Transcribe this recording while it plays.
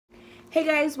Hey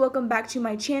guys, welcome back to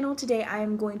my channel. Today I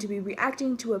am going to be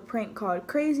reacting to a prank called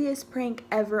Craziest Prank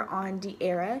Ever on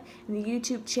ARRA. And the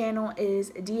YouTube channel is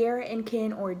ARRA and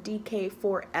Ken, or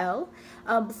DK4L.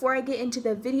 Before I get into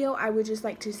the video, I would just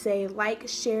like to say like,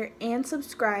 share, and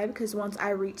subscribe, because once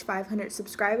I reach 500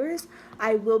 subscribers,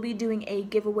 I will be doing a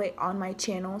giveaway on my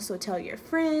channel. So tell your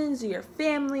friends, your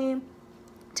family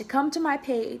to come to my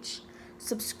page,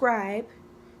 subscribe,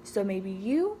 so maybe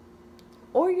you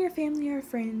or your family or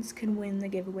friends can win the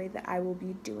giveaway that I will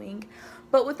be doing.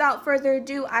 But without further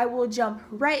ado, I will jump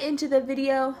right into the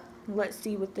video. Let's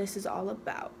see what this is all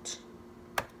about.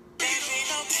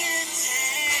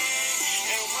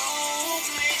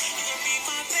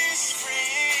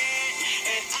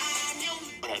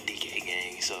 What up, DK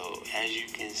gang? So, as you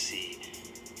can see,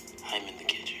 I'm in the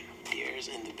kitchen. Dear's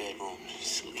in the bedroom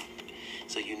asleep.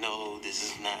 So you know this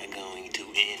is not going to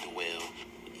end well.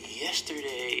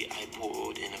 Yesterday, I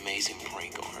pulled an amazing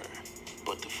prank on her,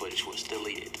 but the footage was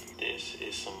deleted. This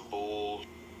is some bull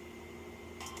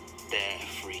that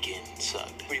freaking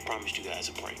sucked. We promised you guys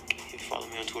a prank. If you follow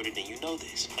me on Twitter, then you know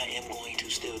this. I am going to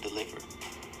still deliver.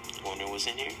 Wonder what's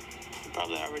in here? You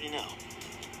probably already know.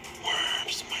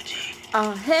 Worms, my G.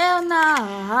 Oh, hell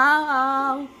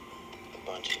no. A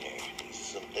bunch in here. These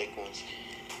are some thick ones.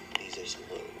 These are some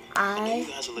little. I know you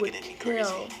guys are looking would at me kill.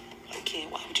 crazy. Like, Ken,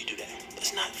 why would you do that?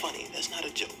 That's not funny. That's not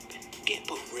a joke. You can't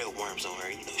put real worms on her.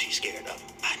 You know she's scared of them.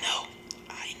 I know.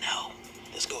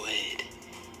 Let's go ahead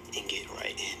and get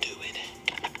right into it.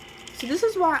 So this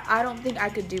is why I don't think I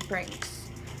could do pranks.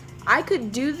 I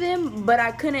could do them, but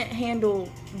I couldn't handle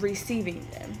receiving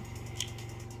them.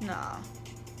 Nah.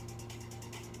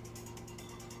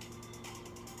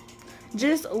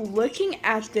 Just looking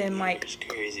at them, like, It's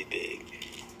crazy big.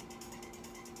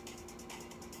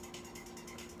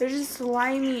 they're just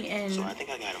slimy and... So I think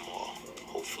I got them all.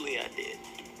 Hopefully I did.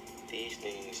 These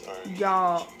things are...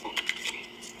 Y'all.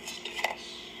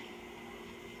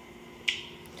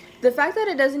 The fact that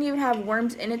it doesn't even have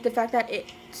worms in it, the fact that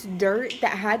it's dirt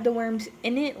that had the worms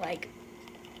in it, like...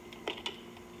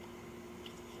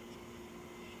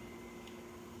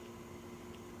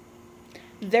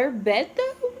 Their bed,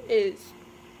 though, is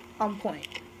on point.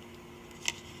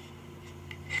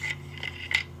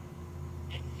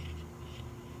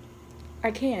 I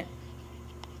can't.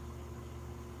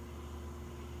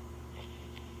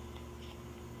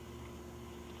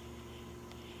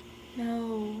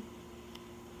 No.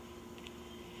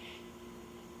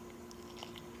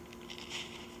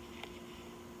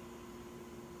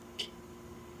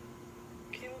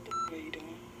 Okay, what the f*** are you doing?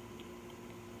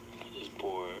 I just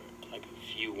poured like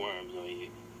a few worms on you.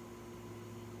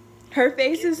 Her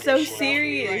face is so Right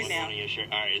serious. now.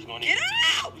 Alright, it's going in. Get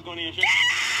out! It's going in your shirt. Get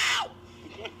out!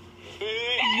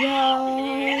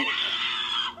 Yo.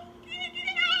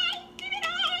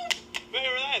 Baby,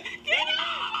 relax.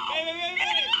 Baby.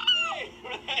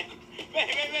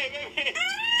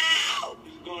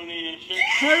 It's going in your shirt.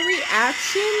 Her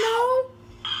reaction, though?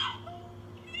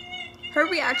 Her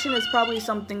reaction is probably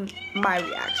something my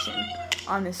reaction.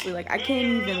 Honestly, like, I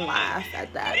can't even laugh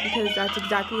at that because that's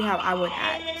exactly how I would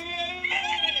act.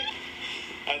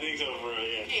 I think so, for real,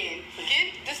 yeah. Ken,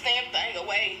 get this damn thing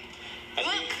away. I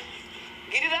Look, think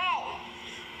get it out.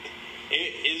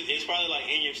 it's probably like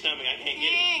in your stomach. I can't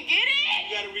get it. Ken, get it.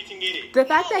 You gotta reach and get it. The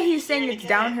fact that he's saying it's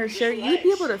down her shirt, you'd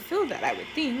be able to feel that, I would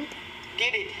think.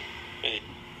 Get it. Hey.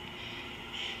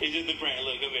 It's just the brand.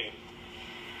 Look, come here.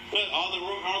 Look, all the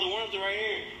worms are right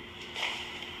here.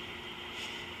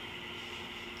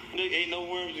 Look, ain't no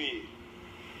worms in you.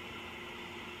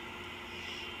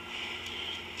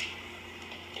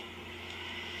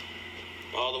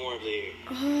 All the worms are here.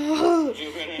 Oh,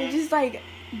 Feel better, it huh? just, like,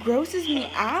 grosses me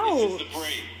out. This is the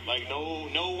break. Like,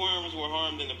 no worms were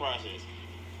harmed in the process.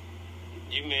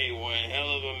 You made one hell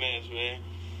of a mess, man.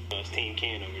 It's Team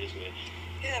Ken over this way.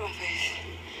 Get out of my face.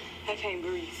 I can't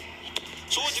breathe.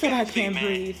 So what you Said I guys think, can't man?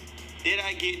 breathe. Did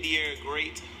I get De'Ara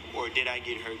great, or did I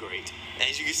get her great?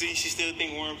 As you can see, she still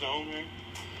think worms are on her.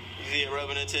 You see her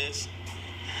rubbing her chest?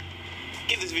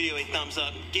 Give this video a thumbs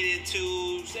up. Get it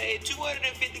to, say,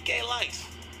 250K likes.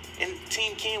 And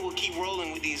Team Ken will keep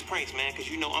rolling with these pranks, man, because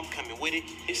you know I'm coming with it.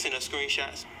 They send us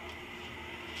screenshots.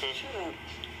 Shut up.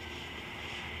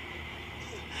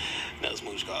 That was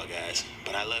Mooch Call, guys.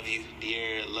 But I love you.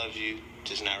 De'Ara loves you.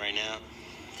 Just not right now.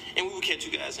 And we will catch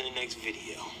you guys in the next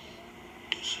video.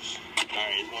 Deuces.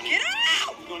 Alright, it's going to Get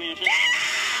out! It's going to Get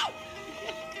out!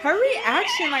 Her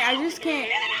reaction, like, I just can't...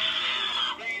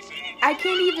 I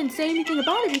can't even say anything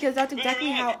about it because that's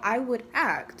exactly how I would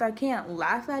act. I can't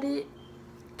laugh at it.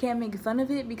 Can't make fun of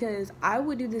it because I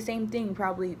would do the same thing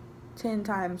probably 10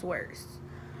 times worse.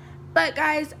 But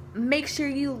guys, make sure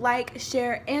you like,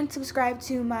 share, and subscribe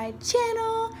to my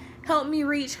channel. Help me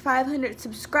reach 500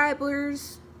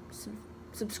 subscribers.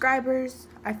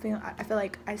 I feel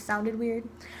like I sounded weird,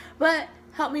 but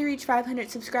help me reach 500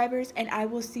 subscribers, and I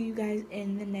will see you guys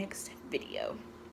in the next video.